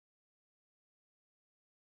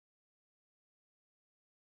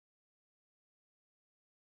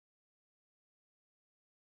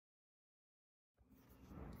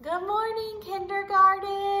Good morning,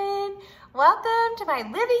 kindergarten. Welcome to my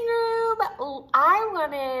living room. I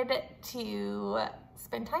wanted to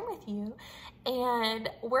spend time with you, and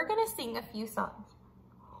we're gonna sing a few songs.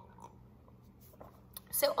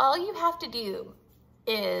 So all you have to do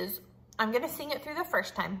is, I'm gonna sing it through the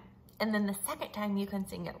first time, and then the second time you can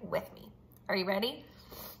sing it with me. Are you ready?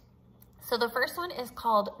 So the first one is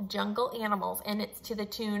called Jungle Animals, and it's to the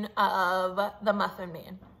tune of The Muffin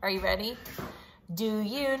Man. Are you ready? Do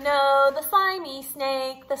you know the slimy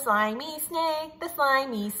snake, the slimy snake, the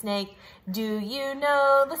slimy snake? Do you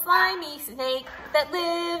know the slimy snake that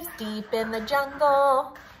lives deep in the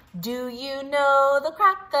jungle? Do you know the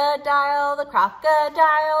crocodile, the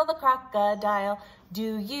crocodile, the crocodile?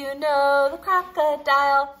 Do you know the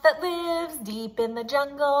crocodile that lives deep in the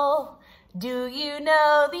jungle? Do you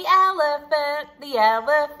know the elephant, the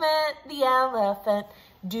elephant, the elephant?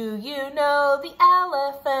 Do you know the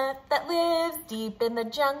elephant that lives deep in the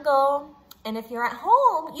jungle? And if you're at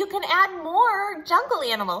home, you can add more jungle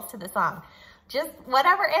animals to the song. Just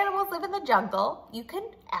whatever animals live in the jungle, you can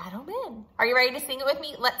add them in. Are you ready to sing it with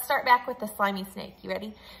me? Let's start back with the slimy snake. You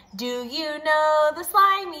ready? Do you know the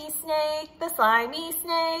slimy snake, the slimy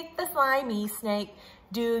snake, the slimy snake?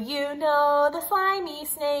 Do you know the slimy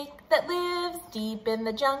snake that lives deep in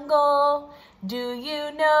the jungle? Do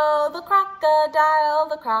you know the crocodile,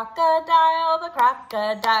 the crocodile, the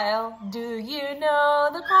crocodile? Do you know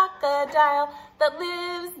the crocodile that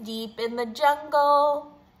lives deep in the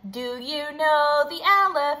jungle? Do you know the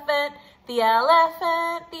elephant, the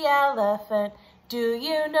elephant, the elephant? Do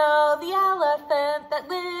you know the elephant that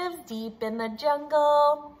lives deep in the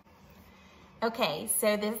jungle? Okay,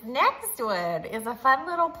 so this next one is a fun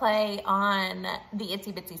little play on the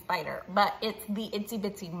Itsy Bitsy Spider, but it's the Itsy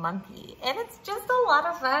Bitsy Monkey, and it's just a lot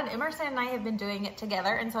of fun. Emerson and I have been doing it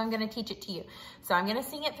together, and so I'm gonna teach it to you. So I'm gonna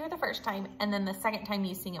sing it through the first time, and then the second time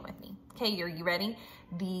you sing it with me. Okay, are you ready?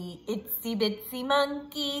 The Itsy Bitsy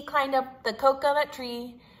Monkey climbed up the coconut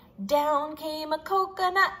tree. Down came a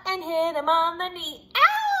coconut and hit him on the knee. Ow!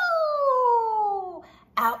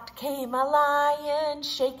 Out came a lion,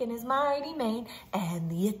 shaking his mighty mane,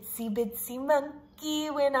 and the Itsy Bitsy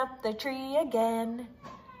Monkey went up the tree again.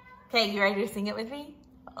 Okay, you ready to sing it with me?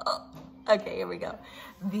 Oh, okay, here we go.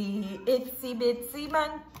 The Itsy Bitsy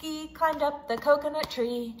Monkey climbed up the coconut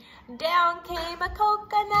tree. Down came a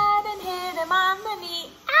coconut and hit him on the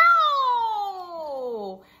knee.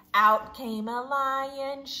 Ow! Out came a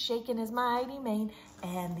lion, shaking his mighty mane,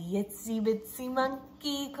 and the Itsy Bitsy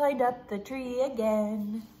Monkey climbed up the tree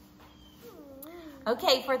again.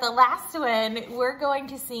 Okay, for the last one, we're going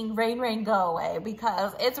to sing Rain, Rain, Go Away,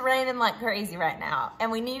 because it's raining like crazy right now,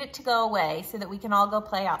 and we need it to go away so that we can all go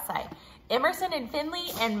play outside. Emerson and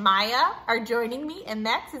Finley and Maya are joining me, and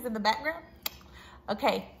Max is in the background.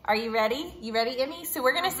 Okay, are you ready? You ready, Emmy? So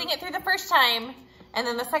we're gonna sing it through the first time, and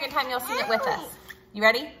then the second time you'll sing it with us. You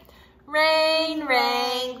ready? Rain,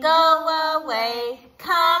 rain, go away,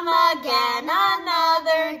 come again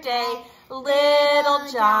another day. Little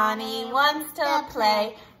Johnny wants to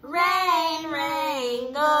play. Rain,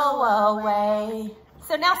 rain, go away.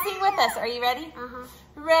 So now sing with us. Are you ready?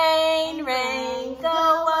 Rain, rain,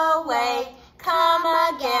 go away, come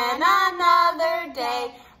again another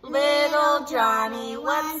day. Little Johnny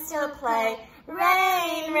wants to play.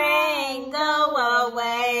 Rain, rain, go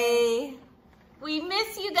away. We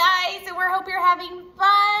miss you guys, and we hope you're having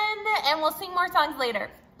fun, and we'll sing more songs later.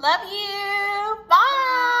 Love you.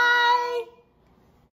 Bye.